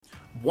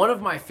One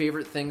of my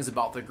favorite things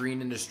about the green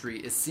industry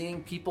is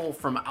seeing people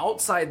from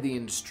outside the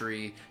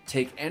industry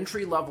take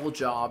entry-level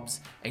jobs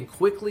and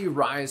quickly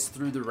rise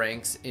through the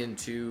ranks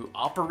into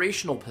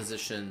operational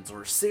positions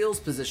or sales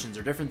positions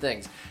or different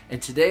things.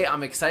 And today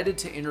I'm excited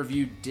to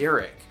interview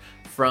Derick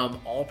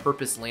from All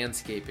Purpose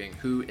Landscaping,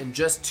 who in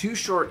just 2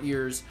 short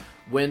years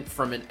went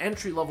from an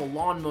entry-level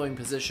lawn mowing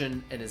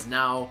position and is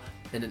now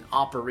in an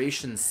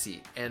operations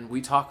seat. And we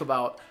talk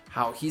about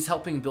how he's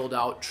helping build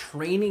out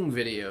training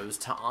videos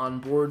to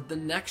onboard the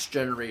next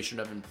generation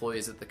of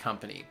employees at the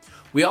company.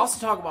 We also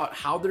talk about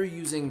how they're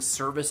using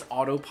service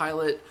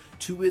autopilot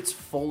to its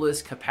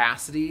fullest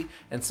capacity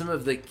and some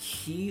of the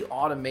key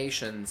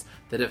automations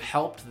that have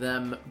helped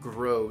them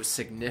grow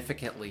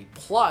significantly,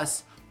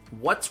 plus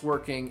what's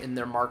working in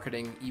their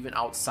marketing even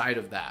outside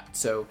of that.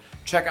 So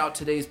check out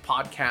today's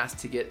podcast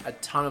to get a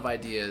ton of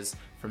ideas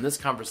from this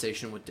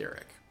conversation with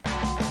Derick.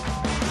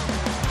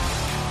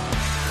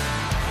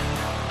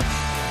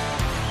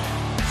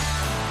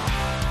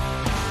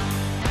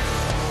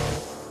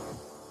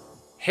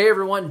 Hey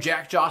everyone,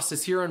 Jack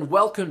Justice here, and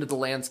welcome to the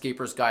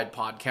Landscaper's Guide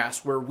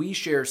podcast, where we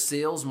share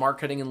sales,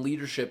 marketing, and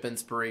leadership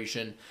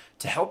inspiration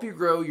to help you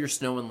grow your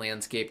snow and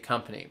landscape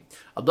company.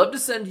 I'd love to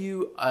send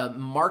you a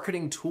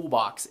marketing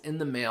toolbox in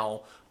the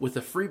mail with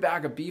a free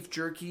bag of beef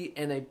jerky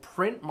and a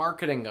print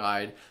marketing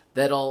guide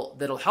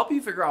that'll help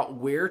you figure out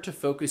where to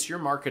focus your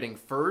marketing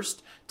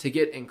first to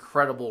get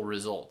incredible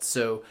results.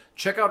 So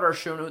check out our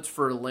show notes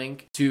for a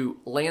link to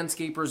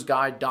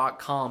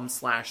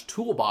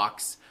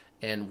landscapersguide.com/toolbox.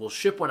 And we'll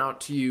ship one out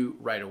to you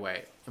right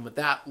away. And with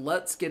that,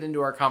 let's get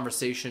into our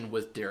conversation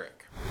with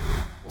Derick.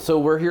 So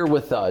we're here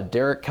with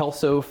Derick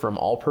Kelso from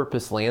All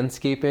Purpose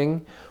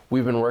Landscaping.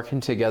 We've been working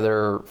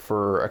together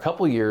for a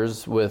couple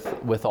years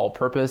with All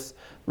Purpose.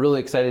 Really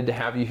excited to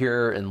have you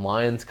here in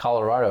Lyons,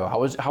 Colorado.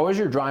 How was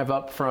your drive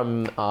up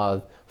from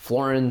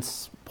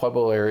Florence,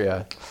 Pueblo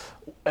area?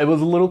 It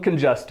was a little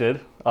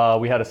congested.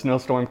 We had a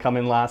snowstorm come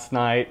in last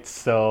night,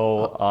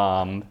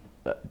 so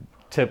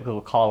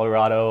typical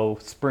Colorado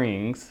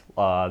Springs,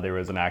 there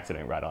was an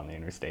accident right on the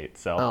interstate.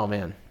 So, oh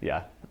man,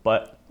 yeah,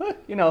 but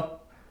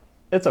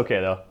it's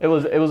okay though. It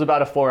was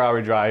about a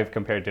 4-hour drive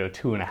compared to a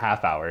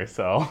 2.5 hours.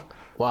 So,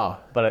 wow.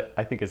 But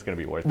I think it's going to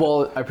be worth it.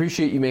 Well, I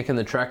appreciate you making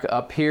the trek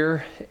up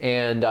here.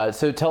 And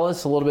so, tell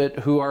us a little bit.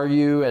 Who are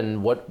you,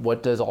 and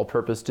what does All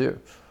Purpose do?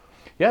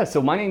 Yeah,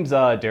 so my name's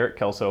Derick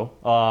Kelso.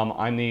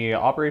 I'm the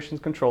operations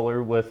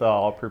controller with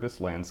All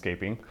Purpose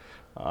Landscaping.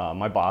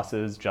 My boss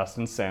is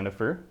Justin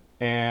Sandifer.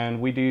 And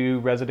we do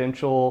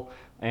residential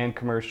and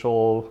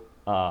commercial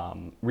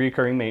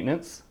recurring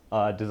maintenance,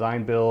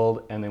 design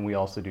build, and then we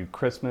also do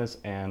Christmas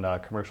and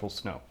commercial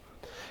snow.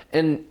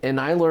 And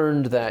I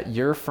learned that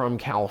you're from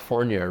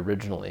California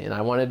originally, and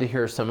I wanted to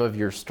hear some of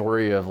your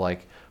story of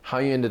like how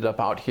you ended up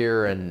out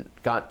here and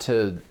got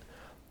to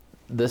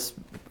this.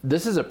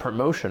 This is a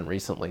promotion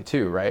recently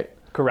too, right?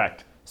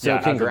 Correct. So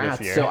yeah,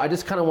 congrats. So I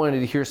just kind of wanted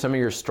to hear some of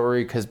your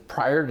story, because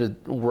prior to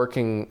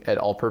working at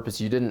All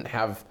Purpose, you didn't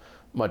have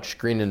much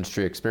green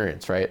industry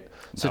experience, right?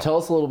 So tell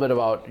us a little bit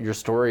about your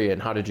story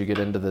and how did you get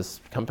into this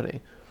company?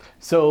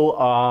 So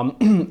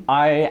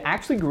I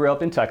actually grew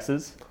up in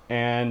Texas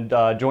and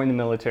joined the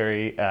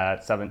military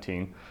at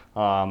 17.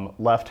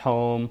 Left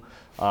home,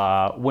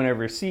 went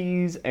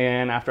overseas,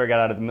 and after I got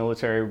out of the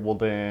military,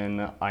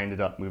 then I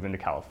ended up moving to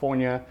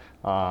California.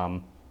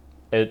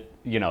 It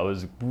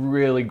was a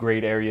really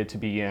great area to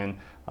be in.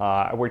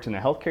 I worked in the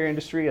healthcare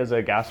industry as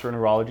a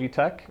gastroenterology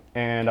tech,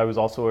 and I was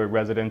also a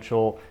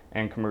residential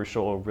and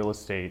commercial real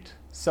estate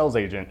sales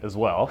agent as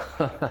well.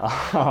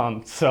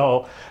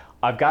 So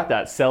I've got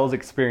that sales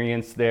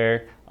experience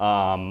there,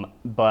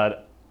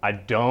 but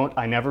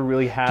I never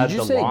really had the Did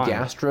you say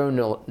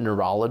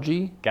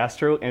gastroenterology?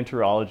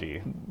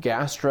 Gastroenterology.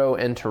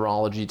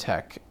 Gastroenterology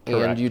tech.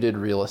 Correct. And you did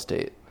real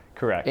estate.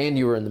 Correct. And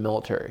you were in the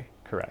military.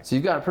 Correct. So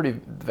you've got a pretty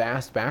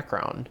vast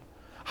background.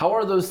 How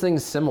are those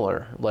things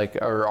similar?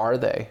 Or are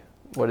they?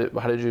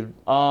 How did you?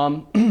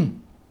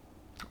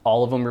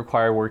 All of them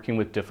require working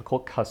with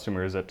difficult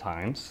customers at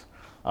times.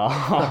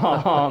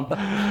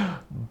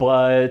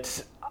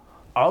 But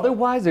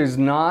otherwise, there's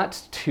not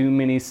too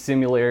many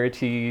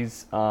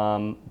similarities.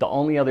 The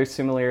only other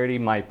similarity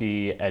might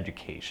be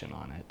education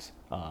on it,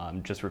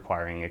 just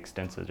requiring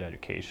extensive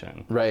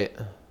education. Right.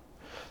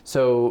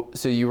 So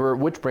you were,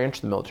 which branch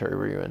of the military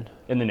were you in?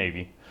 In the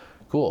Navy.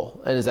 Cool.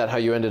 And is that how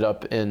you ended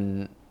up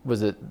in,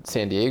 was it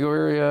San Diego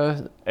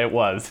area? It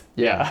was.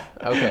 Yeah.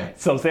 Okay.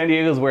 So San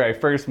Diego is where I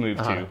first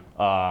moved to.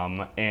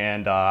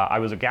 And I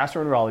was a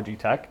gastroenterology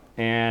tech,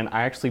 and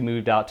I actually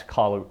moved out to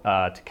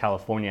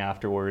California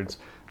afterwards.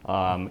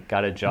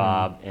 Got a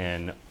job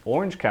in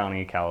Orange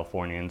County,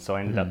 California, and so I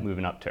ended up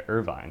moving up to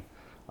Irvine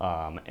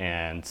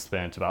and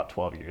spent about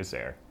 12 years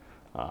there.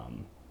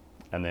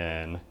 And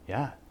then,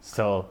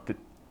 so,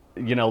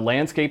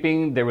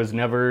 landscaping,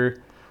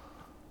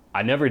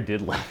 I never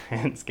did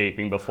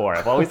landscaping before.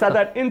 I've always had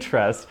that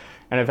interest,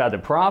 and I've had the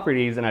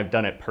properties, and I've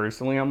done it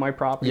personally on my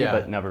property,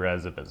 but never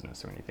as a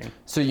business or anything.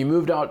 So you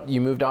moved out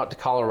to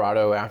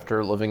Colorado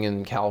after living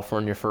in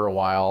California for a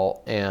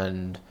while,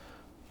 and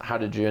how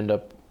did you end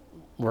up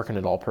working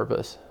at All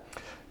Purpose?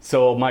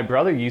 So my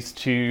brother used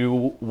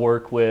to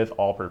work with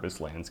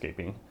all-purpose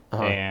landscaping,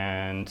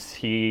 and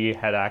he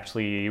had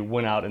actually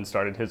went out and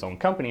started his own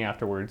company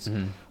afterwards.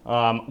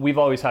 We've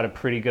always had a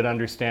pretty good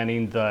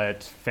understanding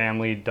that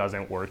family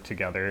doesn't work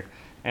together,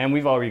 and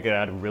we've already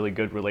had a really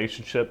good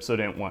relationship, so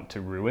didn't want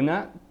to ruin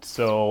that.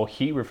 So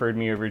he referred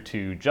me over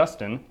to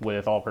Justin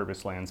with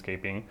All-Purpose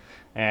Landscaping,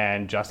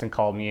 and Justin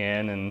called me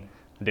in and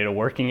did a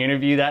working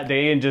interview that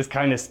day and just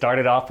kind of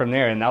started off from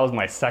there, and that was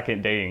my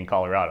second day in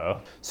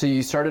Colorado. So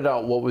you started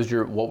out, what was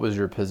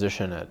your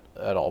position at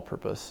All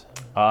Purpose?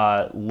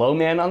 Low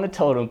man on the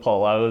totem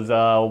pole. I was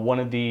one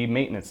of the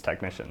maintenance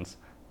technicians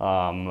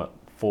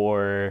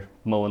for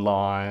mowing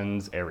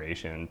lawns,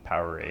 aeration,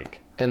 power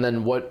rake. And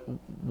then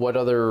what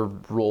other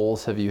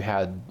roles have you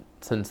had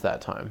since that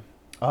time?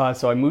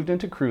 So I moved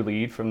into crew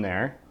lead from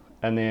there,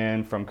 and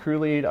then from crew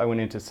lead I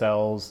went into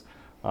sales,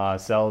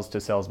 sales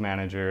to sales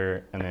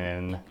manager, and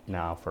then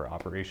now for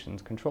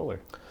operations controller.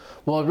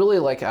 Well,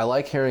 I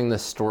like hearing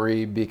this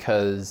story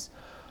because,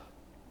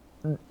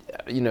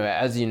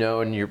 as you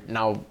know, and you're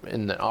now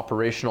in the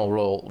operational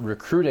role,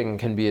 recruiting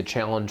can be a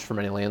challenge for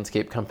many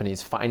landscape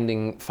companies,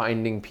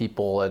 finding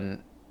people.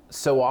 And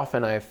so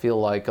often I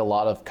feel like a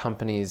lot of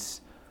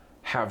companies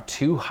have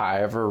too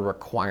high of a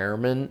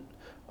requirement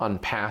on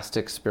past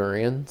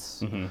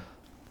experience.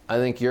 I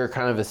think you're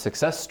kind of a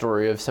success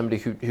story of somebody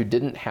who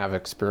didn't have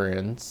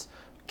experience,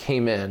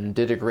 came in,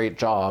 did a great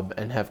job,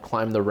 and have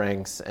climbed the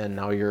ranks, and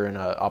now you're in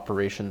an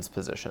operations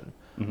position.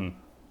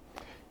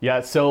 Yeah,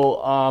 so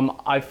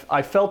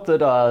I felt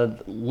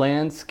that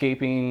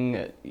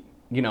landscaping,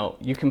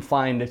 you can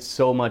find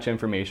so much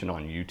information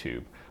on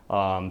YouTube.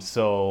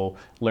 So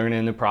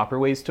learning the proper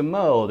ways to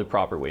mow, the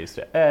proper ways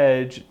to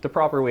edge, the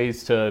proper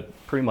ways to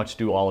pretty much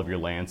do all of your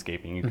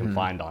landscaping you can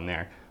find on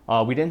there.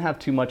 We didn't have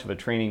too much of a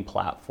training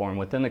platform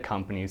within the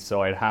company,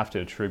 so I'd have to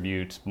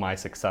attribute my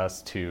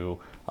success to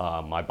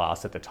my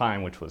boss at the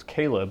time, which was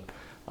Caleb,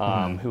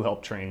 who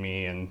helped train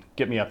me and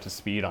get me up to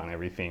speed on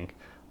everything.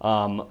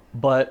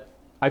 But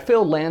I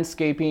feel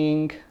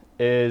landscaping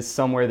is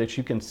somewhere that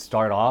you can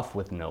start off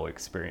with no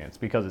experience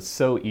because it's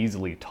so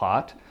easily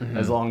taught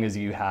as long as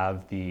you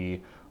have the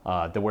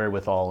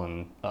wherewithal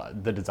and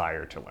the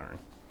desire to learn.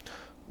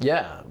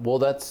 Yeah, well,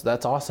 that's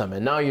awesome.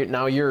 And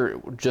now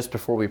you're just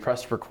before we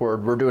press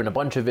record, we're doing a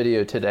bunch of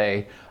video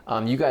today.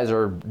 You guys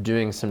are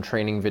doing some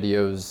training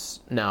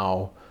videos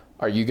now.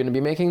 Are you going to be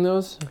making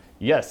those?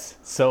 Yes.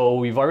 So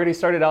we've already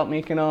started out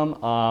making them.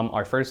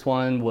 Our first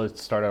one was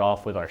started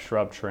off with our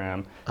shrub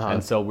trim,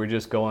 and so we're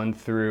just going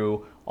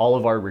through all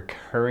of our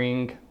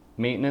recurring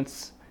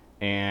maintenance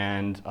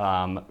and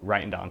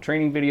writing down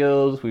training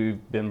videos. We've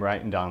been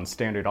writing down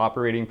standard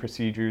operating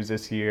procedures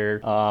this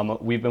year.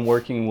 We've been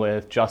working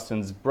with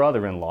Justin's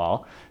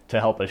brother-in-law to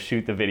help us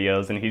shoot the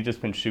videos, and he's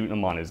just been shooting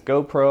them on his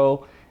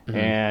GoPro,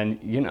 and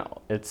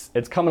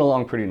it's coming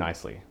along pretty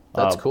nicely.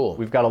 That's cool.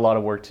 We've got a lot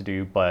of work to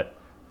do, but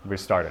we're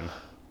starting.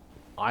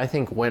 I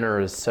think winter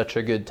is such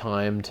a good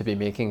time to be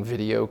making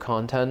video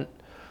content,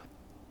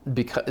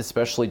 because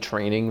especially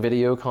training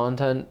video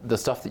content, the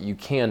stuff that you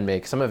can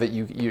make. Some of it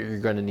you're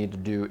going to need to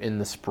do in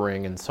the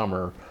spring and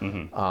summer.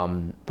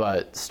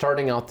 But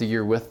starting out the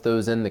year with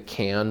those in the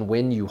can,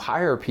 when you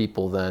hire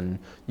people, then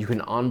you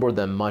can onboard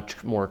them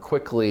much more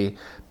quickly.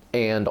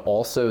 And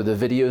also the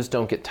videos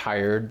don't get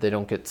tired. They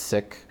don't get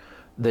sick.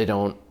 They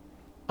don't,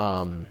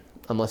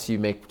 unless you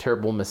make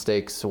terrible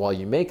mistakes while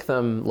you make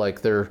them,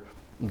 like they're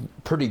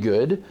pretty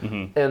good.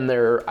 And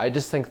I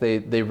just think they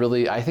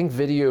really, I think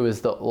video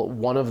is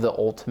one of the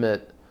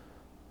ultimate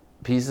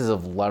pieces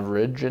of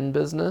leverage in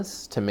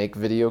business to make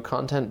video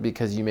content,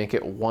 because you make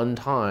it one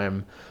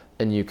time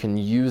and you can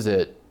use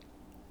it,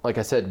 like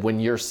I said, when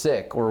you're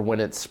sick or when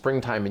it's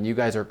springtime and you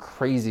guys are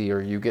crazy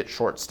or you get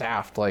short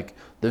staffed, like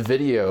the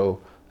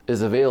video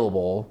is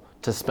available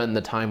to spend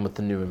the time with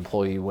the new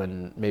employee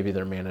when maybe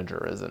their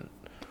manager isn't.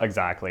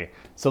 Exactly.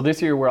 So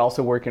this year we're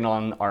also working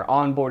on our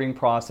onboarding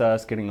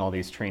process, getting all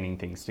these training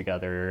things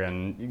together,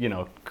 and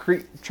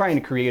trying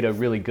to create a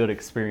really good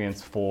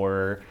experience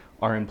for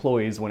our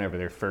employees whenever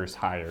they're first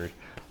hired.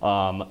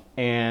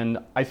 And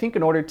I think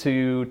in order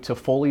to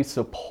fully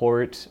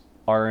support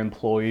our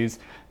employees,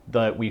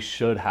 that we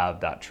should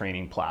have that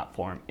training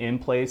platform in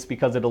place,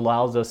 because it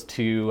allows us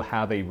to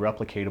have a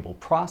replicatable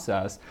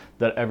process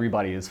that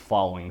everybody is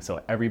following,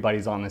 so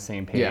everybody's on the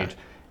same page.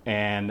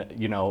 Yeah.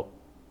 And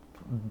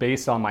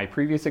based on my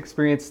previous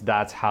experience,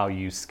 that's how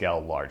you scale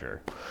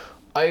larger.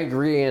 I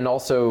agree, and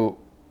also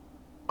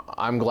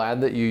I'm glad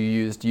that you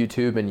used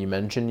YouTube and you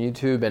mentioned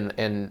YouTube,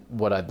 and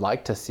what I'd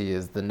like to see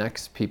is the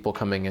next people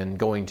coming in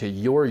going to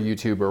your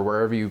YouTube or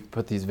wherever you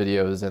put these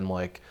videos, and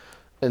like,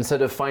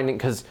 instead of finding,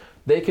 because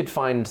they could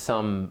find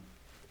some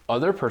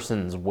other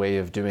person's way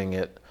of doing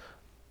it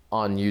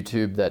on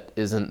YouTube that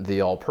isn't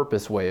the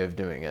all-purpose way of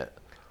doing it.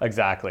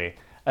 Exactly.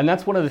 And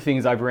that's one of the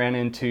things I've ran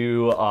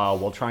into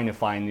while trying to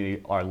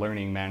find our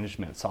learning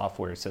management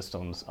software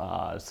systems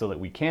so that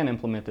we can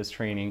implement this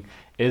training,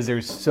 is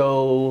there's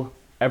so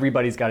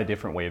everybody's got a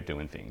different way of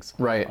doing things.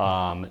 Right.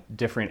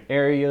 Different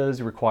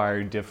areas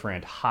require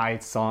different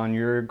heights on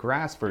your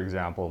grass, for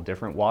example,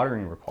 different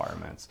watering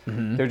requirements.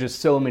 There are just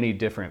so many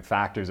different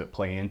factors that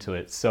play into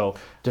it. So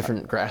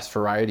different grass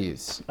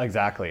varieties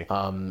exactly.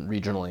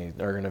 Regionally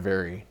are going to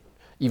vary,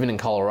 even in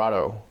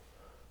Colorado.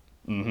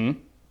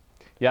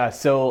 Yeah,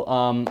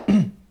 so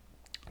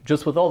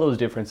just with all those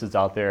differences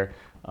out there,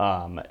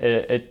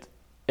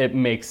 it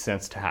makes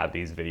sense to have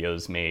these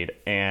videos made.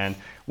 And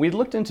we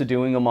looked into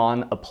doing them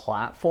on a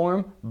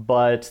platform,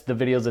 but the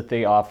videos that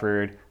they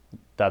offered,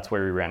 that's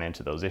where we ran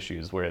into those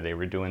issues where they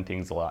were doing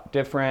things a lot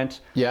different.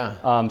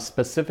 Yeah.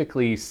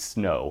 Specifically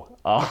snow.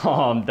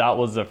 That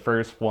was the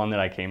first one that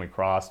I came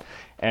across,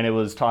 and it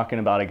was talking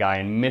about a guy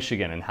in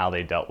Michigan and how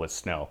they dealt with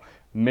snow.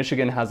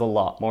 Michigan has a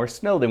lot more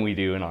snow than we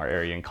do in our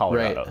area in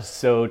Colorado. Right.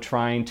 So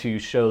trying to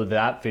show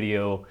that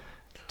video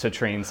to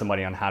train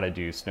somebody on how to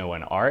do snow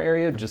in our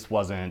area just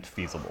wasn't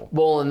feasible.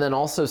 Well, and then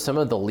also some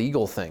of the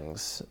legal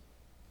things,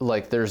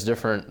 like there's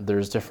different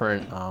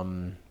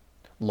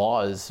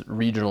laws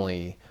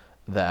regionally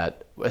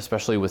that,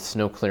 especially with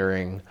snow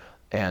clearing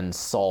and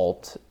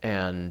salt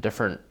and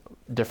different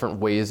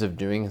ways of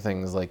doing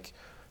things, like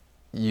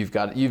you've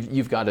got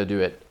to do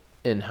it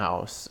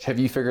in-house. Have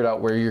you figured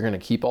out where you're going to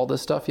keep all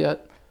this stuff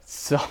yet?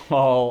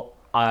 So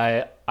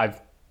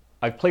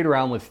I've played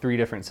around with 3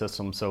 different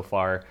systems so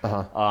far.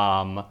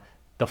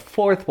 The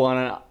fourth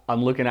one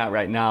I'm looking at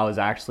right now is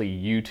actually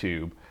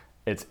YouTube.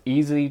 It's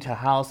easy to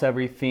house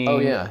everything. Oh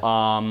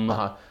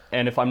yeah.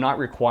 And if I'm not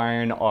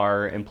requiring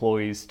our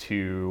employees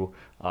to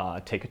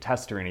take a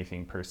test or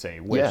anything per se,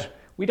 which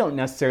we don't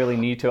necessarily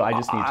need to. I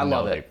just need to know.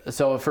 I love it.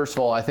 So first of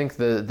all, I think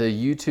the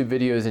YouTube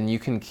videos, and you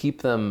can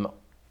keep them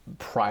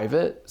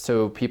private,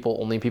 so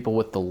only people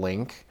with the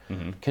link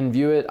can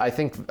view it. I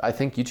think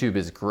YouTube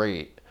is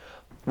great.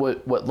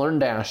 What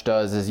LearnDash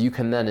does is you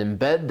can then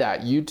embed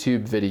that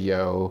YouTube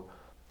video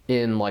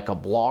in like a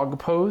blog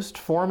post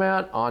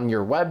format on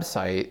your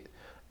website,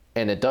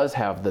 and it does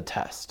have the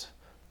test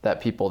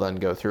that people then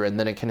go through, and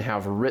then it can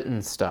have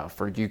written stuff,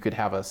 or you could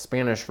have a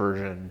Spanish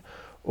version,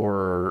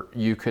 or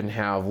you can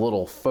have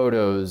little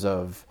photos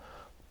of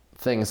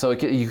things. So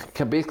you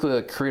can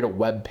basically create a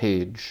web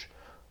page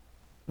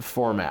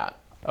format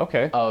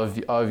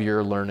of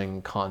your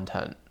learning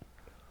content.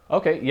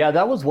 Okay, yeah,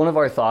 that was one of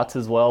our thoughts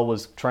as well,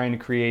 was trying to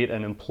create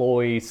an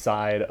employee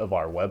side of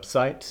our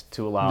website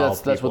to allow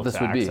people to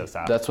access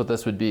that. That's what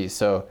this would be.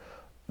 So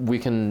we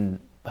can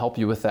help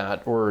you with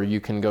that, or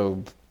you can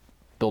go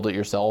build it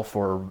yourself,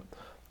 or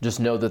just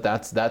know that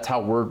that's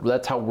how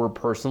we're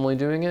personally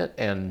doing it.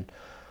 And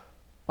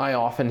I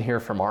often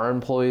hear from our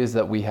employees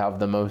that we have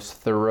the most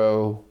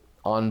thorough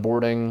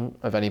onboarding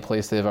of any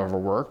place they've ever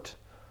worked.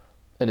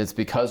 And it's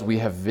because we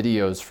have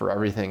videos for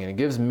everything. And it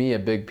gives me a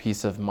big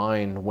peace of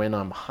mind when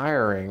I'm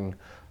hiring,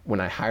 when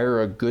I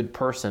hire a good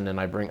person and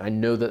I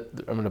know that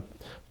I'm going to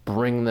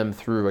bring them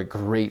through a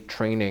great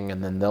training,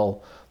 and then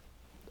they'll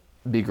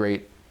be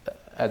great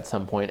at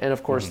some point. And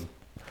of course,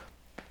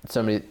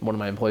 one of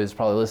my employees is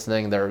probably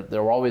listening.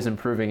 They're always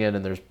improving it,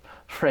 and there's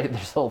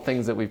little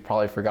things that we've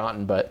probably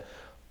forgotten, but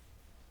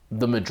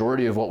the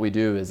majority of what we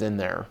do is in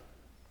there.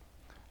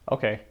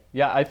 Okay.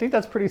 Yeah, I think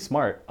that's pretty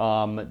smart.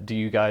 Do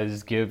you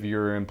guys give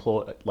your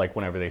employee, like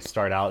whenever they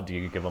start out, do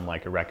you give them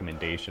like a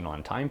recommendation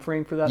on time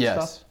frame for that stuff?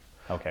 Yes.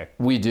 Okay.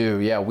 We do.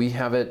 Yeah, we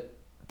have it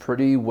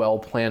pretty well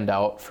planned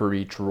out for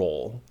each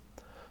role.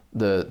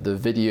 The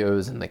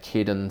videos and the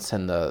cadence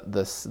and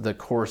the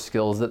core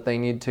skills that they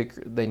need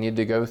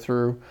to go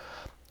through.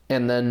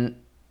 And then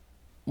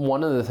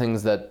one of the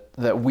things that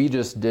we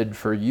just did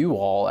for you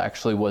all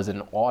actually was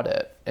an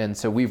audit. And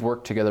so we've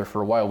worked together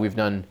for a while. We've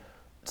done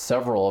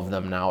several of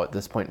them now at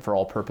this point for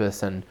all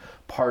purpose, and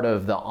part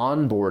of the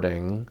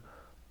onboarding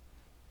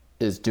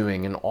is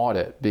doing an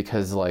audit,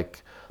 because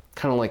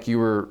kind of like you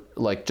were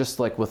just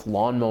like with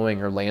lawn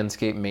mowing or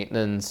landscape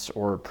maintenance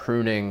or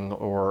pruning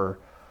or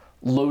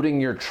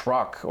loading your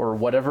truck or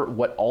whatever,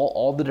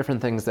 all the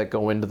different things that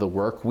go into the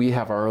work, we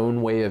have our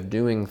own way of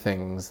doing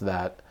things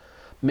that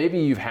maybe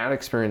you've had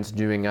experience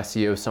doing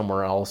SEO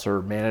somewhere else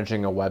or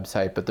managing a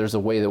website, but there's a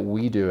way that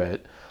we do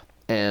it.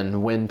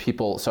 And when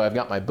so I've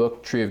got my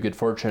book, Tree of Good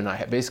Fortune.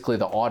 Basically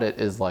the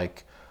audit is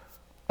like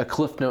a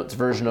Cliff Notes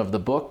version of the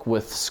book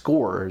with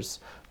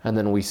scores. And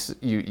then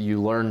you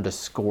learn to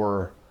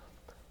score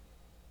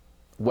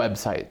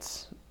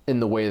websites in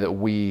the way that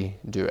we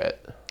do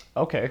it.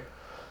 Okay.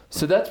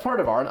 So that's part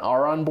of our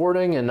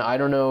onboarding. And I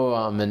don't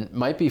know, it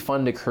might be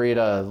fun to create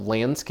a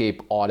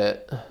landscape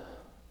audit,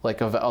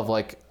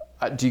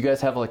 do you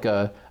guys have like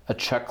a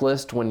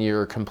checklist when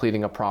you're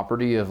completing a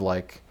property of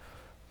like,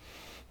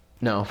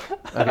 no.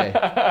 Okay.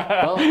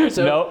 Well,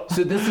 Nope.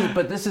 So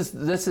this is,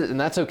 and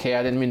that's okay.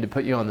 I didn't mean to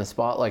put you on the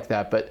spot like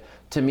that, but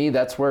to me,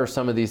 that's where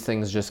some of these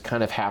things just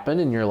kind of happen,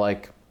 and you're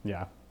like,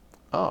 yeah,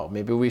 oh,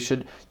 maybe we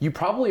should. You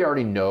probably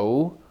already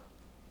know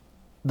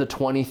the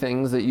 20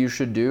 things that you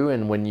should do,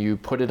 and when you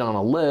put it on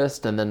a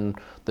list, and then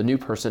the new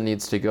person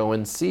needs to go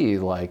and see,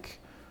 like,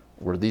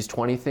 were these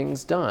 20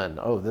 things done?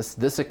 Oh,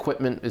 this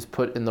equipment is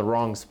put in the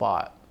wrong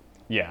spot.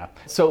 Yeah.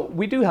 So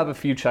we do have a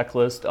few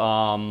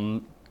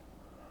checklists,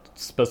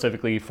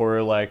 specifically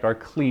for like our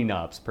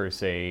cleanups per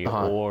se,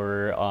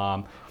 or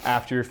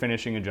after you're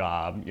finishing a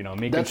job,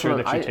 making sure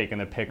that you're taking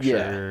the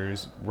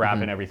pictures,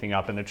 wrapping everything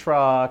up in the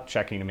truck,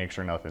 checking to make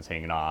sure nothing's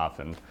hanging off,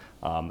 and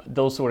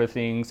those sort of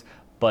things.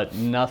 But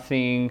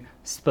nothing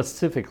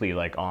specifically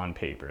like on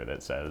paper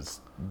that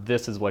says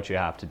this is what you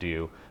have to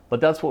do. But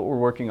that's what we're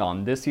working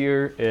on this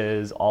year,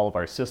 is all of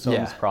our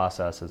systems,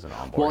 processes, and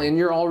onboarding. Well, and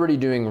you're already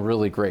doing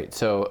really great.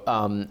 So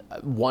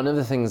one of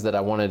the things that I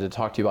wanted to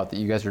talk to you about that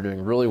you guys are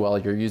doing really well,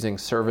 you're using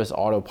Service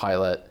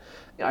Autopilot.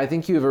 I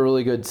think you have a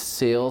really good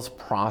sales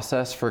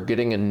process for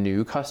getting a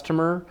new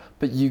customer,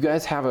 but you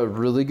guys have a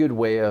really good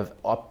way of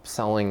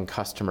upselling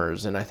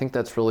customers. And I think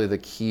that's really the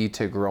key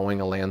to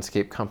growing a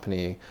landscape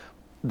company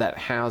that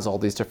has all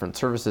these different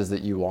services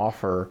that you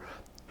offer,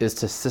 is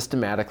to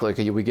systematically,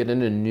 okay, we get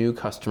in a new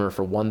customer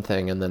for one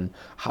thing, and then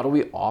how do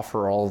we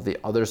offer all of the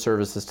other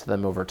services to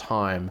them over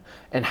time,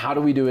 and how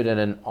do we do it in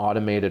an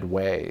automated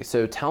way?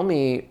 So tell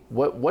me,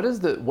 what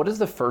is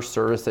the first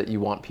service that you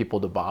want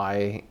people to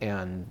buy,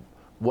 and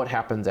what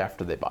happens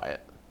after they buy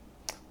it?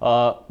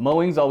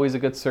 Mowing's always a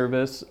good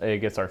service.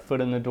 It gets our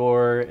foot in the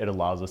door. It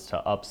allows us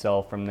to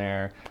upsell from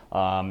there,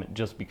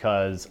 just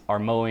because our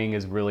mowing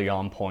is really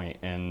on point.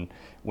 And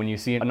when you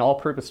see an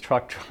all-purpose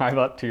truck drive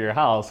up to your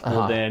house,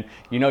 well, then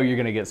you're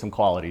going to get some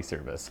quality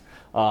service.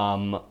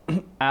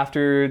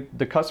 After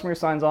the customer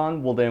signs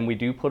on, well, then we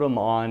do put them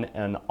on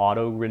an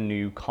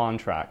auto-renew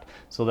contract.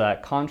 So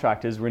that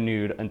contract is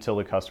renewed until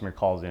the customer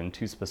calls in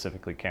to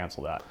specifically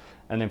cancel that.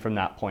 And then from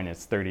that point,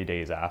 it's 30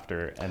 days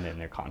after, and then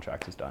their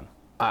contract is done.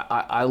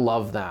 I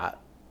love that.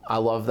 I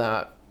love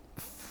that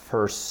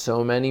for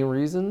so many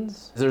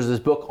reasons. There's this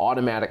book,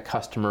 Automatic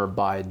Customer,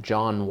 by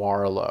John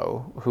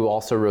Warlow, who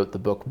also wrote the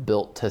book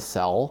Built to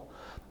Sell.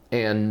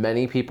 And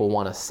many people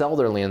want to sell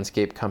their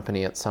landscape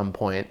company at some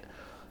point.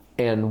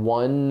 And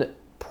one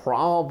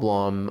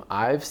problem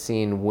I've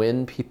seen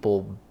when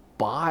people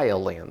buy a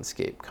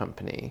landscape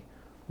company,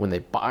 when they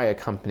buy a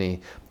company,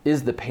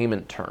 is the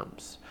payment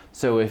terms.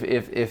 So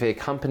if a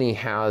company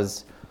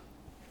has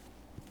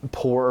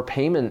poor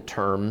payment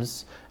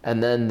terms,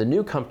 and then the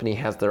new company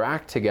has their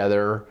act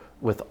together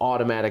with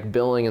automatic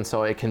billing, and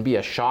so it can be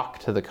a shock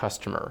to the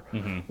customer.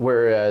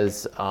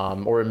 Whereas,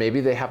 or maybe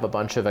they have a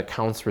bunch of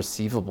accounts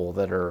receivable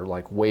that are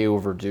like way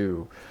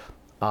overdue.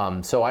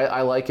 So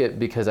I like it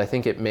because I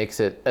think it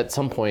makes it, at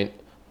some point,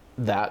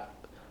 that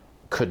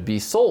could be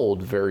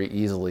sold very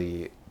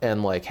easily,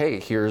 and like, hey,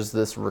 here's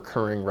this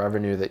recurring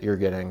revenue that you're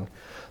getting.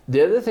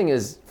 The other thing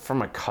is,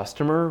 from a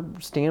customer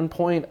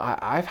standpoint,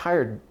 I've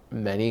hired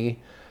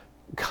many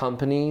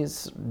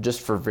companies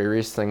just for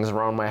various things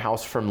around my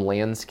house, from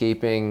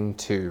landscaping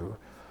to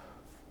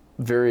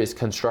various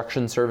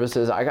construction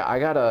services. I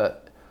got a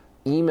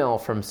email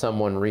from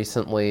someone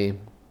recently,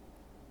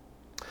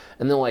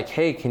 and they're like,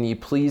 hey, can you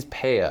please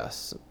pay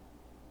us?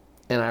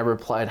 And I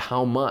replied,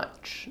 how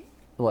much?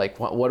 Like,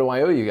 what do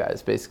I owe you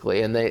guys,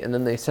 basically? And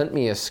then they sent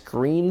me a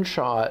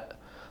screenshot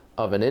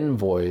of an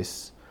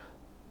invoice,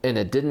 and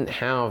it didn't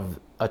have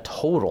a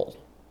total.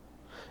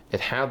 It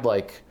had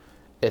like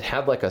a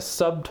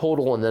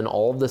subtotal and then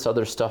all of this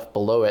other stuff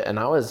below it. And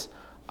I was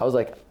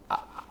like,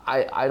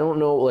 I don't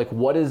know, like,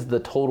 what is the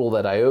total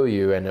that I owe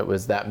you? And it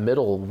was that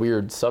middle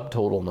weird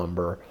subtotal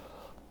number.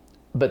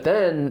 But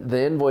then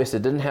the invoice,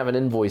 it didn't have an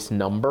invoice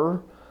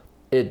number.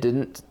 It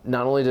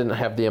not only didn't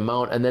have the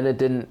amount, and then it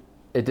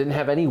didn't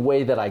have any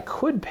way that I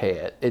could pay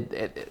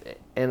it.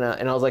 And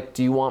I was like,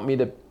 do you want me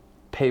to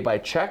pay by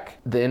check?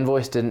 The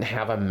invoice didn't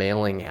have a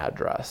mailing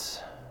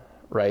address.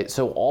 Right?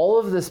 So all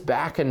of this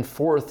back and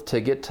forth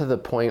to get to the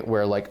point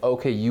where, like,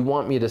 okay, you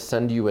want me to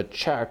send you a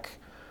check,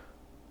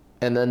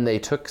 and then they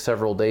took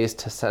several days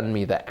to send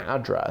me the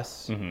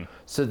address.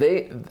 So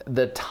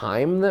the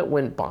time that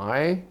went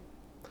by,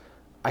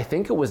 I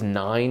think it was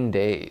 9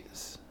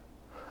 days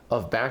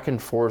of back and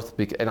forth,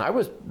 and I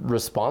was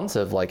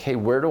responsive, like, hey,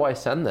 where do I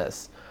send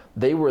this?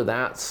 They were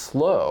that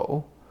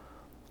slow,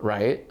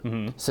 right?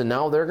 So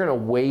now they're gonna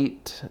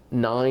wait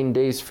 9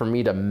 days for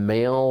me to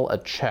mail a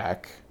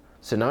check.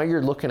 So now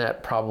you're looking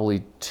at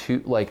probably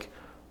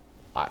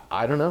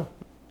I don't know,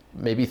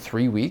 maybe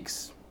 3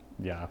 weeks.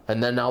 Yeah.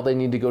 And then now they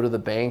need to go to the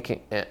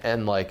bank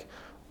and like,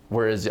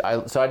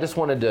 so I just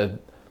wanted to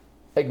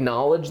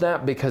acknowledge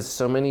that, because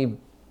so many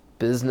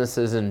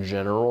businesses in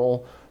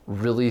general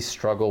really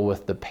struggle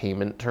with the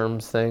payment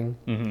terms thing.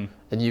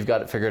 And you've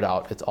got it figured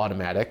out. It's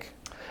automatic.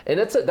 And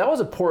that was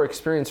a poor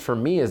experience for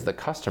me as the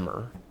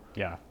customer.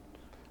 Yeah.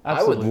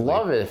 Absolutely. I would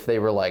love it if they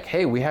were like,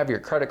 hey, we have your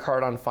credit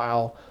card on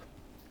file.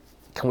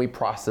 Can we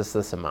process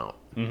this amount?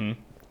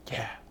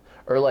 Yeah.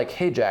 Or like,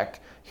 hey,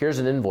 Jack, here's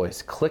an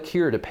invoice. Click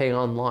here to pay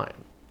online.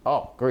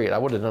 Oh, great. I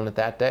would have done it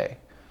that day.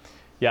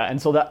 Yeah, and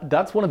so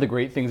that's one of the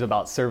great things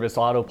about Service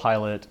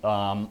Autopilot.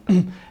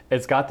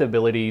 It's got the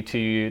ability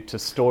to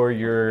store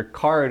your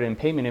card and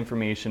payment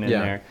information in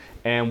there.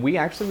 And we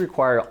actually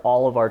require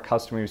all of our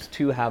customers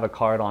to have a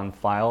card on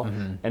file.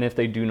 And if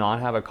they do not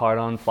have a card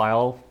on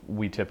file,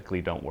 we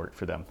typically don't work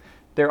for them.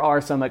 There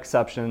are some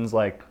exceptions,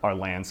 like our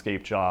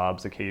landscape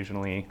jobs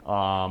occasionally,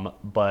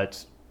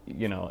 but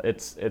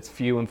it's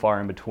few and far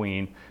in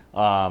between.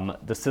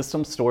 The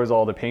system stores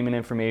all the payment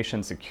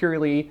information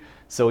securely,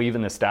 so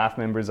even the staff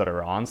members that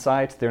are on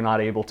site, they're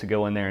not able to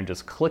go in there and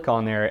just click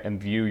on there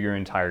and view your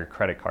entire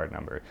credit card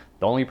number.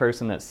 The only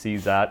person that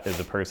sees that is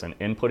the person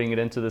inputting it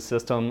into the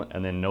system,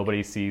 and then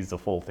nobody sees the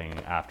full thing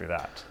after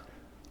that.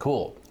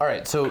 Cool. All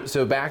right.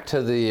 So back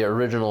to the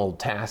original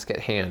task at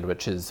hand,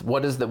 which is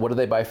what do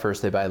they buy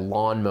first? They buy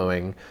lawn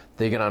mowing.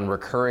 They get on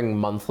recurring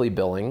monthly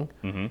billing.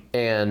 Mm-hmm.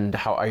 And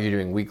how are you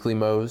doing weekly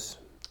mows?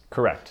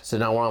 Correct. So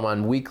now I'm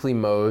on weekly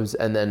mows,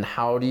 and then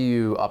how do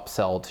you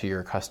upsell to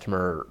your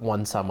customer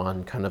once I'm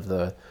on kind of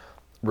the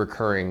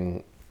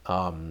recurring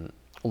lawn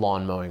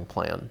mowing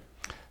plan?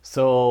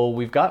 So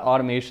we've got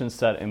automation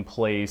set in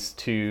place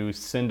to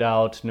send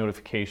out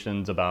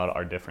notifications about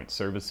our different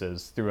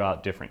services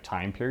throughout different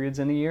time periods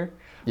in the year.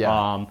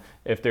 Yeah.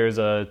 If there's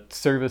a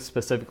service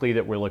specifically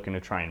that we're looking to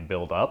try and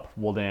build up,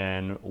 well,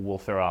 then we'll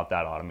throw out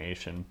that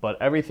automation.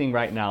 But everything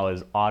right now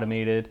is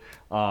automated.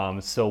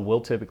 So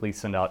we'll typically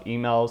send out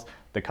emails.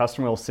 The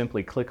customer will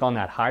simply click on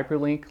that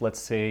hyperlink. Let's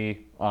say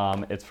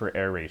it's for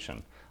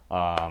aeration.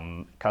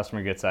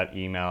 Customer gets that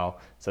email,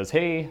 says,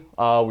 hey,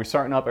 we're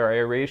starting up our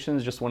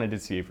aerations, just wanted to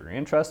see if you're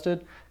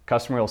interested.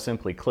 Customer will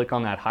simply click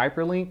on that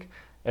hyperlink.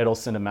 It'll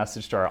send a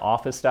message to our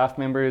office staff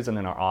members, and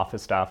then our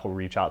office staff will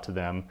reach out to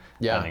them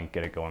and then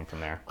get it going from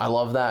there. I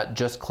love that.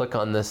 Just click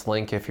on this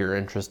link if you're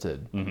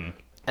interested. Mm-hmm.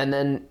 And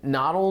then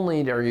not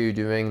only are you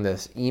doing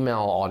this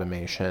email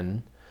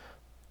automation,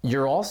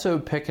 you're also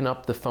picking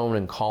up the phone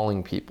and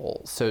calling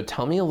people. So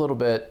tell me a little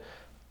bit.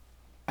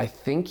 I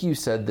think you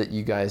said that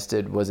you guys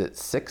did, was it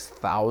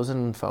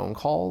 6,000 phone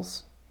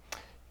calls?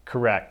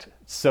 Correct.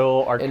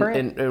 So our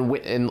current...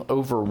 And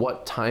over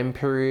what time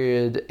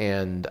period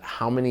and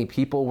how many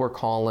people were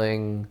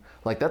calling?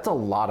 Like, that's a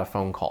lot of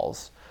phone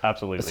calls.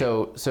 Absolutely.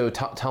 So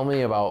tell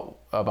me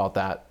about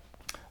that.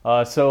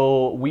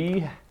 So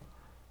we've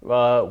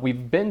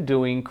been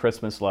doing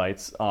Christmas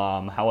lights.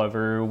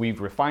 However,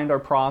 we've refined our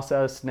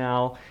process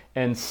now,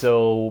 and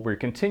so we're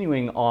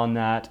continuing on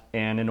that.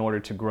 And in order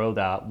to grow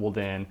that, well,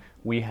 then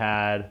we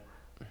had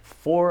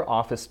 4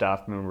 office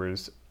staff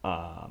members,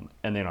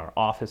 and then our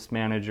office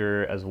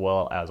manager, as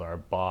well as our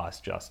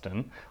boss,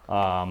 Justin.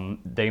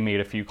 They made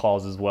a few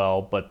calls as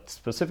well, but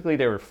specifically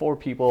there were 4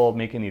 people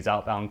making these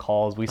outbound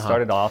calls. We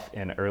started off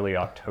in early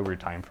October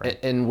timeframe.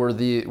 And were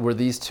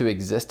these to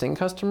existing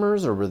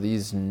customers, or were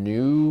these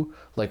new?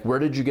 Like, where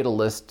did you get a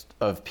list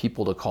of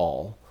people to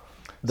call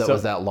that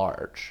was that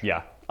large?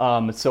 Yeah.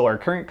 So our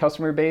current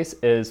customer base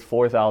is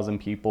 4,000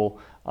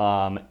 people.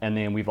 And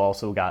then we've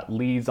also got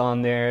leads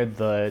on there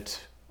that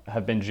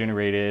have been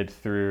generated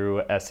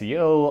through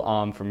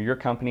SEO from your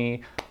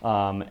company,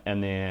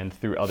 and then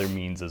through other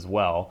means as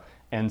well.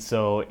 And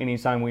so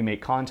anytime we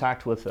make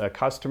contact with a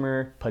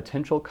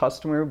potential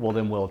customer, well,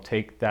 then we'll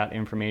take that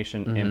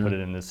information, input it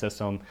in the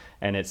system,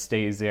 and it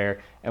stays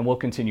there. And we'll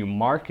continue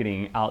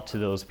marketing out to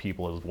those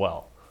people as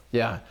well.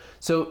 Yeah.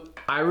 So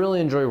I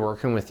really enjoy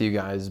working with you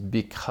guys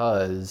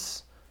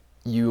because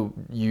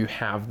you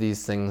have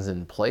these things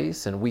in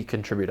place, and we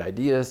contribute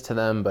ideas to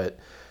them, but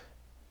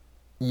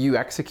you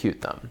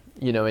execute them,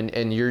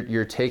 and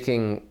you're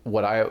taking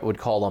what I would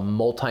call a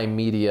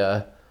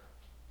multimedia,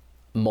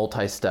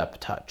 multi-step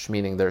touch,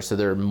 meaning there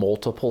are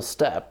multiple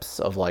steps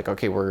of like,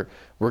 okay, we're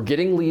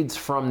getting leads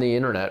from the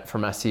internet,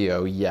 from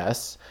SEO,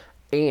 yes,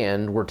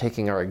 and we're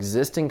taking our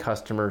existing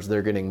customers,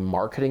 they're getting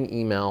marketing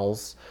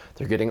emails,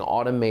 they're getting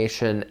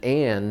automation,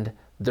 and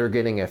they're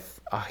getting a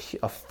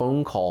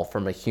phone call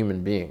from a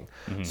human being.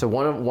 Mm-hmm. So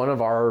one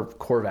of our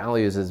core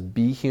values is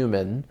be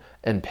human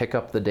and pick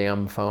up the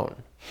damn phone.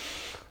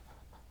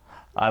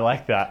 I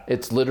like that.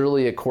 It's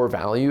literally a core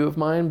value of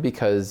mine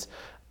because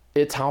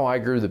it's how I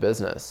grew the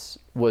business.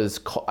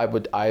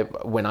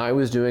 When I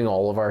was doing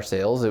all of our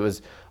sales, it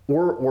was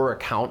or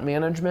account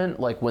management.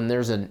 Like when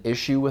there's an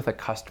issue with a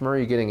customer,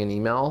 you're getting an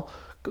email,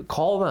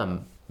 call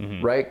them,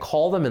 right?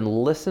 Call them and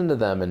listen to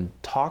them and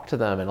talk to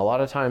them. And a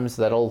lot of times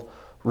that'll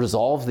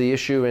resolve the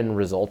issue and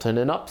result in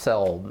an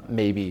upsell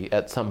maybe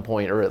at some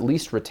point, or at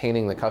least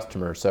retaining the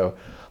customer. So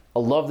I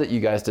love that you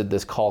guys did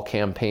this call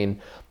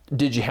campaign.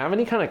 Did you have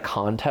any kind of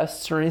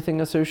contests or anything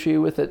associated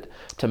with it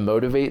to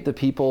motivate the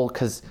people?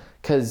 Because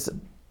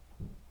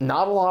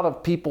not a lot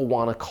of people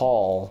want to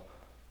call,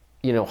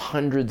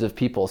 hundreds of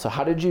people. So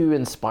how did you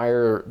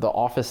inspire the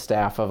office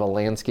staff of a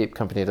landscape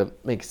company to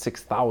make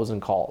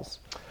 6,000 calls?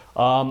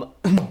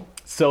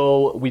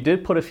 So we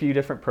did put a few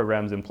different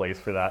programs in place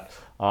for that.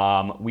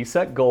 We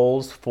set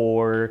goals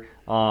for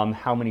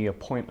how many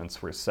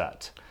appointments were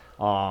set.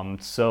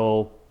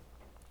 So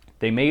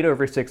they made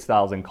over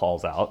 6,000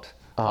 calls out.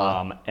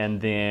 And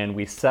then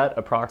we set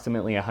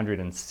approximately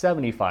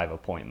 175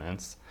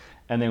 appointments,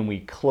 and then we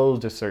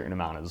closed a certain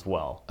amount as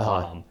well.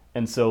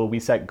 And so we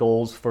set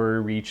goals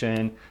for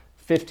reaching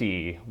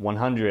 50,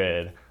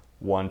 100,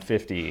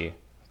 150,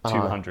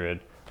 200.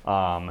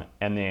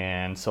 And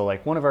then, so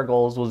like one of our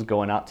goals was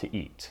going out to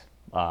eat,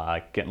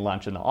 getting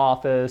lunch in the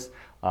office,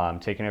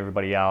 taking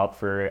everybody out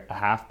for a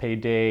half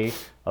paid day,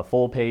 a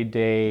full paid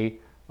day,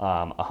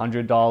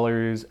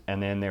 $100,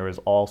 and then there was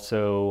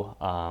also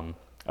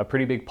a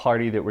pretty big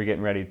party that we're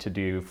getting ready to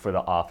do for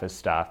the office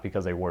staff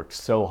because they worked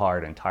so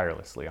hard and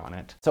tirelessly on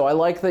it. So I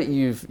like that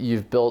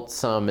you've built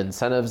some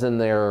incentives in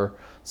there,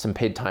 some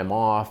paid time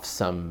off,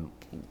 some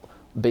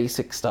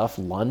basic stuff,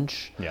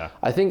 lunch. Yeah.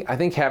 I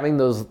think having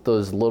those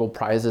little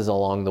prizes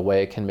along the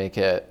way can make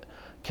it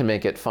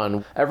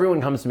fun.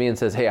 Everyone comes to me and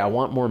says, "Hey, I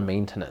want more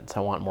maintenance. I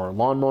want more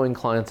lawn mowing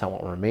clients. I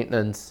want more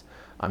maintenance.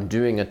 I'm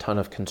doing a ton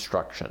of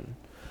construction."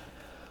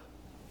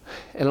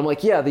 And I'm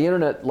like, yeah, the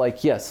internet,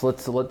 like, yes,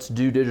 let's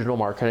do digital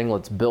marketing,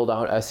 let's build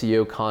out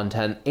SEO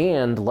content,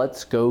 and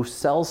let's go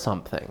sell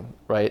something,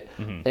 right?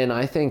 Mm-hmm. And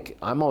I think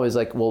I'm always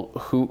like, well,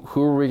 who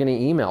are we going to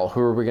email?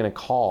 Who are we going to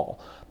call?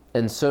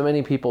 And so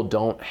many people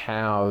don't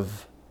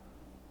have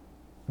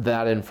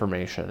that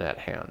information at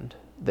hand.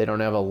 They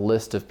don't have a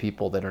list of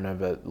people. They don't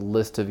have a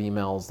list of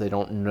emails. They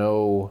don't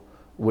know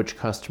which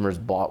customers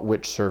bought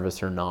which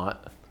service or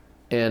not.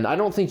 And I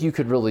don't think you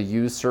could really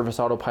use Service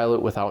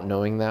Autopilot without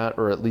knowing that,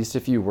 or at least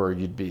if you were,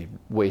 you'd be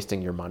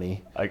wasting your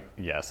money.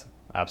 Yes,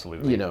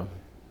 absolutely. You know,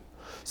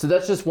 so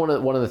that's just one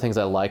of the things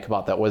I like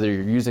about that. Whether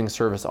you're using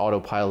Service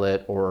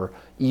Autopilot or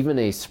even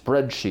a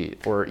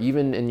spreadsheet, or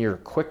even in your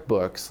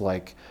QuickBooks,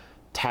 like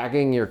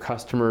tagging your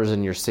customers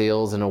and your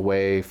sales in a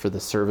way for the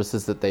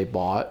services that they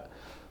bought,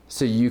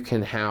 so you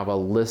can have a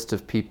list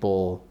of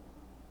people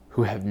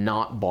who have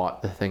not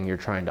bought the thing you're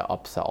trying to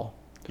upsell.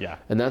 Yeah.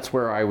 And that's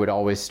where I would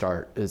always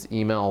start, is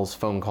emails,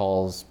 phone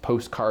calls,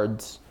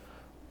 postcards.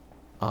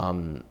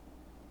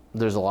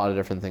 There's a lot of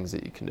different things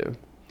that you can do.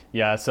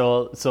 Yeah,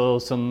 so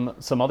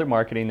some other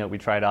marketing that we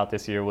tried out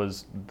this year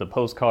was the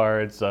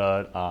postcards,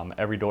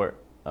 every door,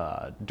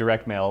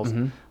 direct mails,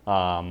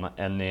 mm-hmm.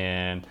 And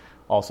then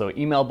also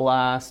email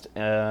blast,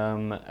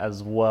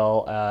 as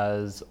well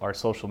as our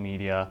social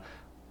media.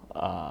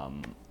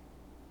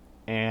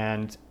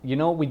 And,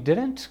 we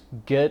didn't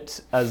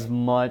get as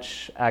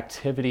much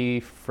activity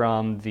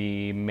from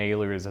the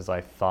mailers as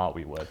I thought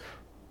we would.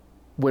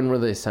 When were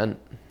they sent?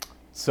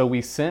 So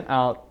we sent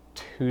out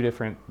 2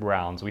 different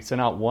rounds. We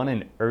sent out one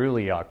in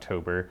early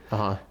October,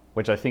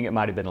 which I think it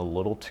might have been a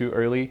little too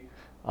early.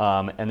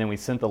 And then we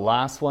sent the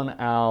last one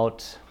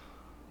out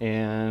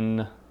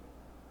it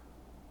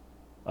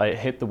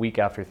hit the week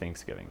after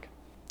Thanksgiving.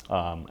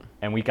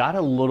 And we got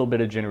a little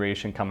bit of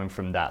generation coming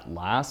from that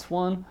last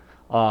one.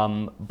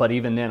 But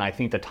even then, I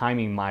think the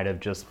timing might have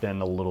just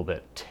been a little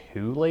bit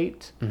too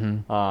late.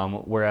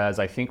 Mm-hmm. Whereas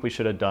I think we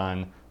should have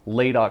done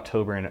late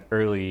October and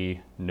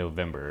early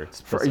November.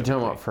 Are you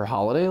talking about for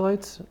holiday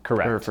lights?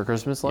 Correct. Or for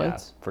Christmas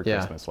lights? Yeah, for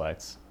Christmas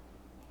lights.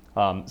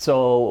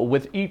 So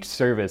with each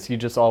service, you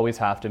just always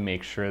have to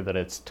make sure that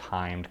it's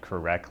timed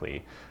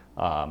correctly.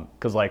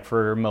 Because like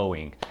for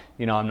mowing,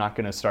 I'm not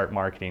going to start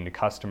marketing to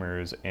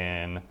customers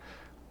in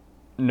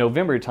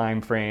November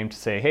timeframe to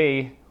say,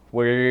 hey,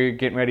 we're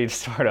getting ready to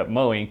start up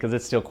mowing, because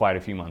it's still quite a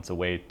few months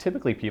away.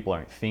 Typically, people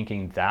aren't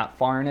thinking that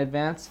far in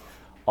advance,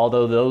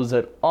 although those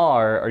that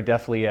are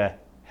definitely a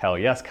hell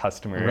yes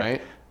customer,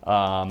 right?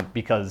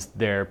 Because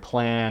they're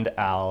planned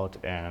out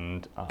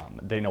and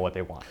they know what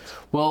they want.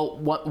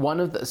 Well,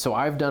 so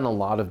I've done a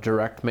lot of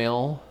direct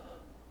mail.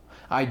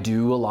 I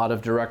do a lot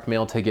of direct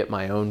mail to get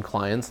my own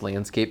clients,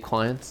 landscape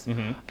clients.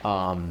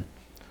 Mm-hmm.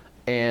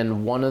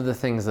 And one of the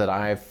things that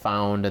I've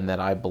found and that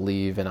I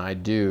believe and I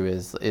do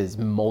is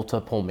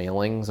multiple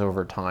mailings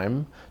over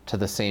time to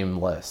the same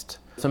list.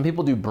 Some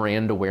people do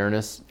brand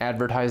awareness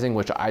advertising,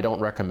 which I don't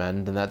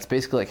recommend. And that's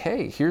basically like,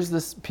 hey, here's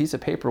this piece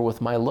of paper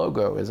with my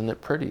logo. Isn't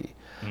it pretty?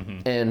 Mm-hmm.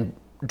 And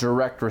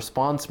direct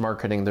response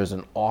marketing, there's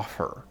an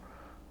offer.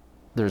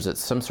 There's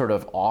some sort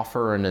of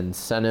offer, an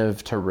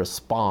incentive to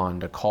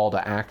respond, a call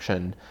to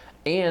action.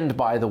 And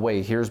by the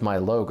way, here's my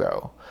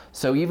logo.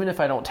 So even if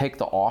I don't take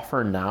the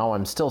offer now,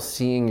 I'm still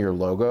seeing your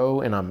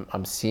logo and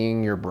I'm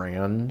seeing your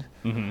brand.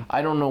 Mm-hmm.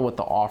 I don't know what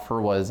the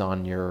offer was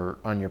on your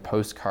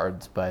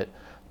postcards, but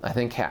I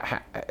think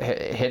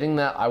hitting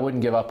that, I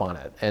wouldn't give up on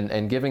it.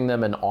 And giving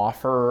them an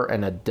offer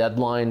and a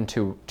deadline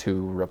to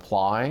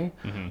reply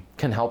mm-hmm.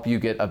 can help you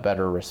get a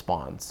better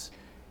response.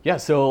 Yeah,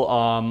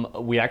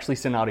 so we actually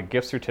sent out a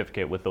gift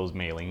certificate with those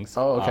mailings.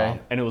 Oh, okay.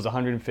 And it was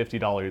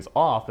 $150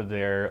 off of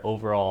their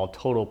overall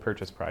total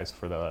purchase price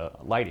for the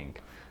lighting.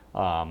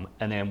 And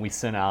then we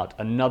sent out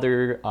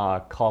another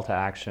call to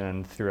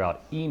action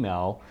throughout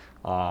email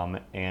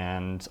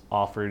and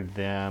offered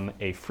them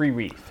a free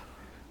wreath.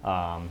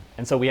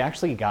 And so we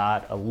actually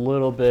got a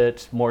little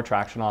bit more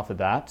traction off of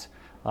that.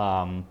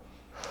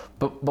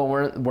 But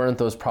weren't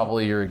those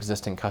probably your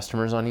existing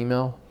customers on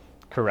email?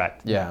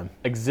 Correct. Yeah.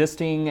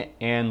 Existing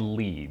and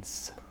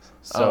leads.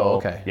 So,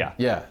 okay. Yeah.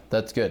 Yeah,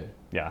 that's good.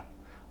 Yeah.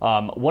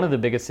 One of the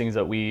biggest things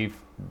that we've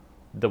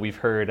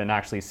heard and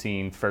actually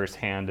seen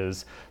firsthand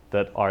is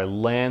that our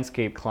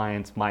landscape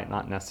clients might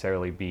not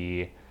necessarily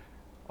be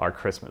our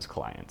Christmas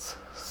clients.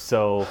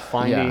 So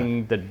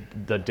finding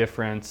the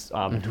difference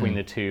between mm-hmm.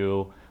 the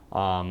two,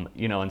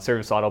 In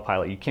Service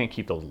Autopilot, you can't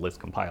keep those lists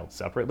compiled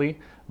separately,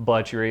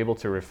 but you're able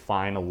to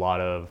refine a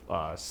lot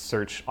of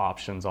search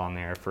options on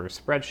there for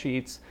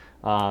spreadsheets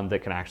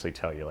that can actually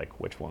tell you like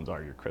which ones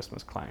are your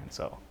Christmas clients.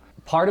 So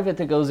part of it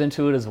that goes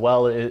into it as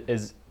well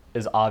is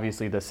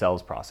obviously the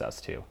sales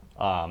process too.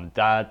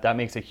 That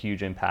makes a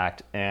huge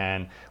impact,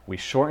 and we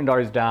shortened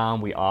ours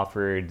down. We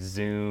offered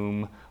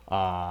Zoom,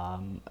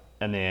 and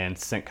then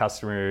sent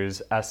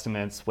customers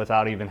estimates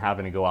without even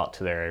having to go out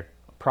to their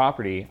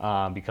property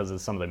because of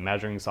some of the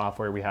measuring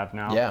software we have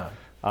now. Yeah.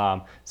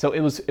 So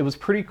it was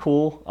pretty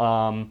cool.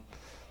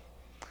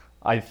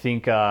 I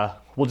think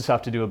we'll just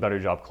have to do a better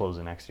job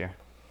closing next year.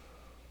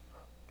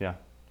 Yeah.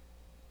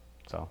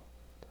 So.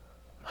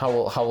 How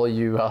will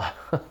you?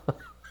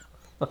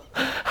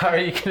 How are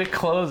you going to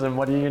close them?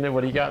 What do you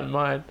got in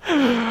mind?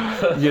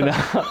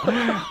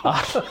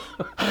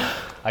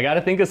 I got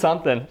to think of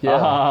something.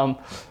 Yeah.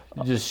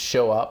 You just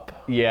show up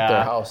at their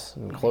Yeah. house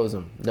and close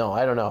them. No,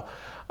 I don't know.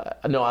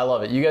 No, I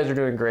love it. You guys are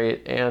doing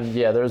great, and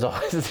yeah, there's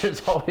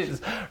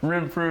always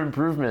room for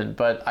improvement.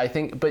 But I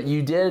think,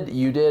 you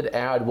did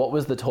add. What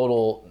was the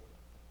total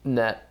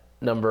net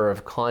number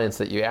of clients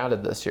that you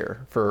added this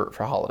year for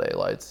holiday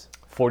lights?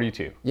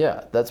 42.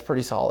 Yeah, that's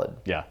pretty solid.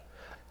 Yeah.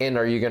 And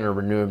are you going to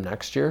renew them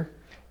next year?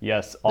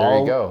 Yes. There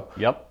you go.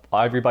 Yep.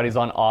 Everybody's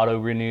on auto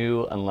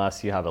renew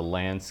unless you have a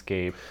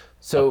landscape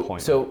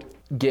appointment. So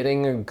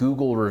getting a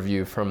Google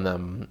review from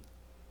them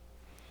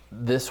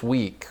this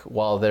week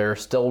while they're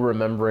still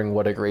remembering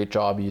what a great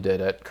job you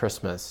did at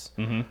Christmas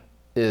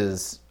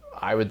is,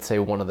 I would say,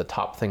 one of the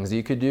top things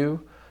you could do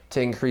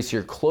to increase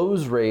your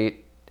close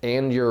rate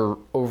and your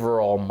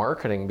overall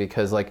marketing.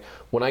 Because like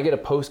when I get a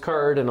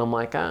postcard and I'm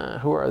like,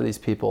 who are these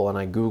people? And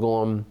I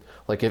Google them,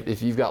 like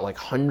if you've got like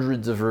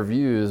hundreds of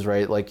reviews,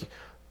 right? Like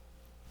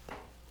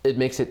it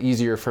makes it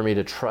easier for me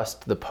to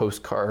trust the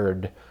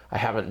postcard. I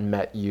haven't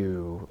met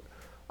you.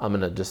 I'm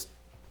going to just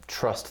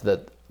trust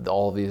that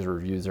all these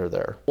reviews are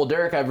there. Well,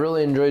 Derick, I've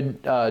really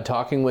enjoyed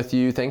talking with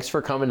you. Thanks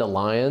for coming to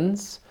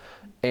Lions.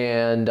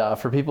 And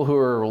for people who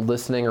are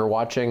listening or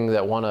watching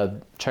that want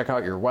to check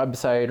out your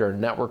website or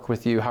network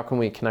with you, how can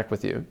we connect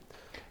with you?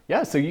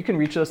 Yeah, so you can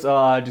reach us,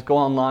 just go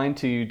online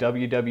to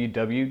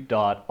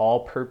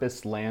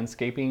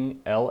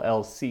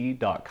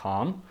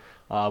www.allpurposelandscapingllc.com.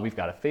 We've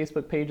got a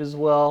Facebook page as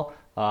well.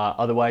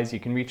 Otherwise, you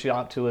can reach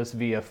out to us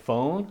via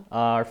phone.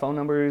 Our phone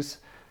number is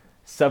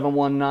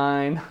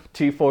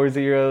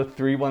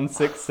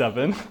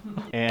 719-240-3167.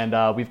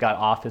 And we've got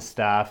office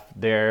staff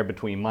there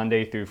between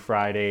Monday through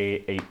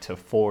Friday, 8 to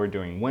 4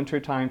 during winter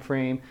time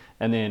frame,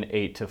 and then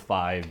 8 to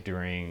 5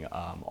 during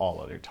all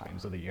other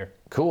times of the year.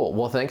 Cool.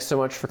 Well, thanks so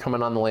much for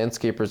coming on the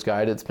Landscaper's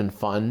Guide. It's been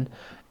fun,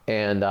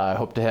 and I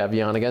hope to have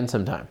you on again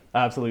sometime.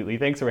 Absolutely.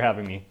 Thanks for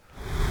having me.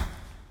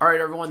 All right,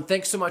 everyone.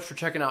 Thanks so much for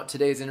checking out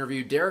today's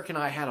interview. Derick and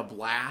I had a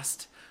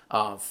blast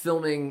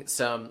filming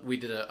we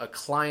did a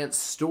client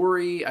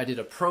story. I did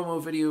a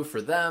promo video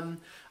for them.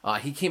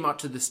 He came out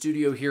to the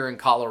studio here in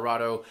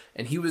Colorado,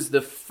 and he was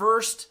the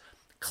first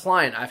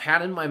client I've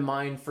had in my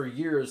mind for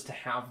years to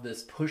have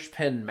this push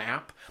pin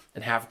map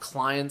and have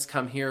clients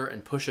come here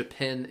and push a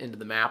pin into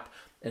the map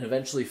and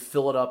eventually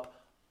fill it up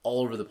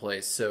all over the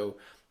place. So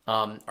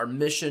our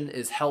mission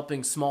is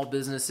helping small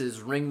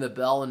businesses ring the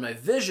bell, and my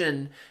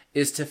vision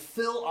is to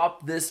fill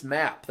up this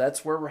map.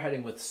 That's where we're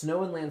heading with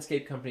snow and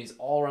landscape companies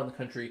all around the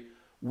country.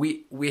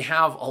 We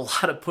have a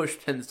lot of push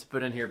pins to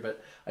put in here,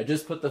 but I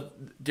just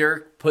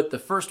Derick put the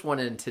first one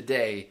in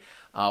today.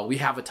 We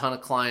have a ton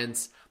of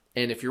clients,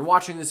 and if you're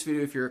watching this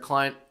video, if you're a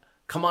client,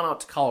 come on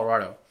out to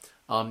Colorado.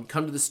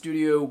 Come to the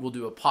studio. We'll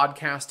do a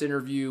podcast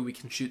interview. We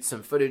can shoot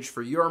some footage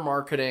for your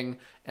marketing,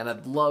 and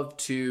I'd love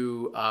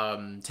to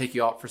take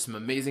you out for some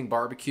amazing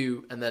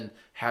barbecue and then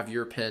have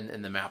your pin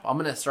in the map. I'm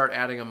going to start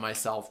adding them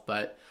myself,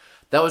 but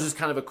that was just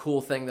kind of a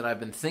cool thing that I've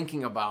been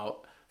thinking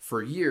about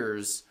for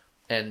years,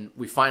 and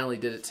we finally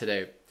did it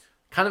today.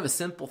 Kind of a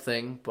simple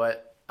thing,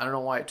 but I don't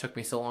know why it took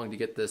me so long to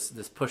get this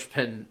push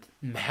pin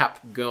map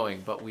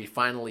going, but we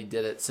finally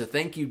did it. So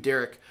thank you,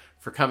 Derick,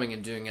 for coming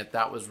and doing it.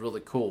 That was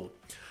really cool.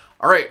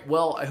 All right,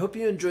 well, I hope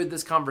you enjoyed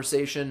this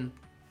conversation.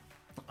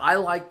 I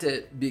liked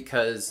it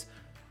because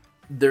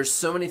there's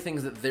so many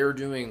things that they're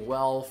doing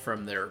well,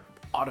 from their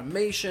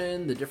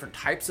automation, the different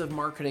types of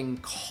marketing,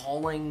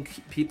 calling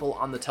people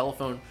on the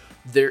telephone.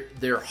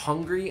 They're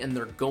hungry and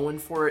they're going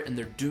for it, and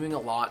they're doing a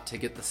lot to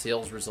get the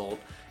sales result.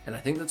 And I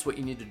think that's what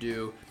you need to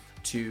do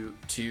to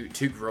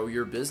grow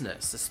your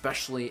business,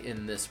 especially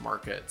in this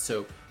market.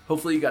 So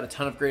hopefully you got a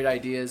ton of great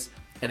ideas.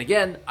 And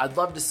again, I'd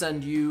love to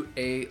send you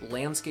a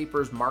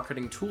Landscaper's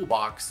Marketing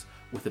Toolbox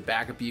with a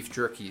bag of beef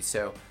jerky.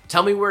 So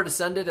tell me where to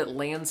send it at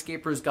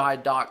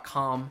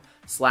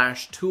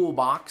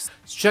landscapersguide.com/toolbox.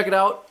 So check it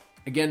out.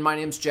 Again, my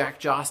name's Jack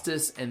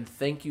Justice, and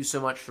thank you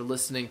so much for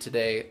listening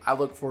today. I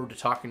look forward to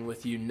talking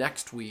with you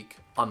next week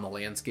on the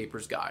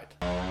Landscaper's Guide.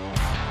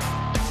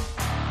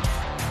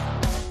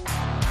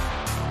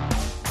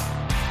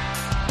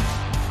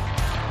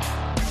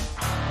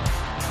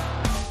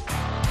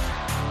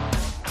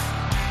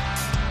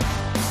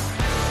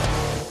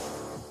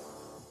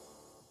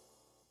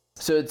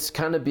 So it's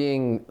kind of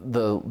being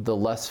the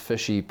less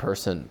fishy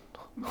person.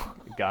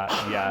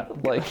 Yeah.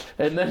 Like,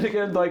 and then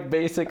again, like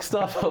basic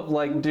stuff of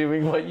like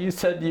doing what you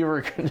said you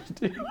were going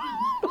to do.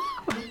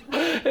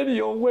 And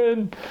you'll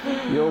win.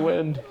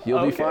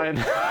 You'll be fine.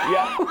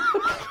 Yeah.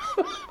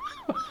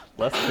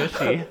 Less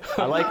fishy.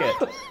 I like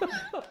it.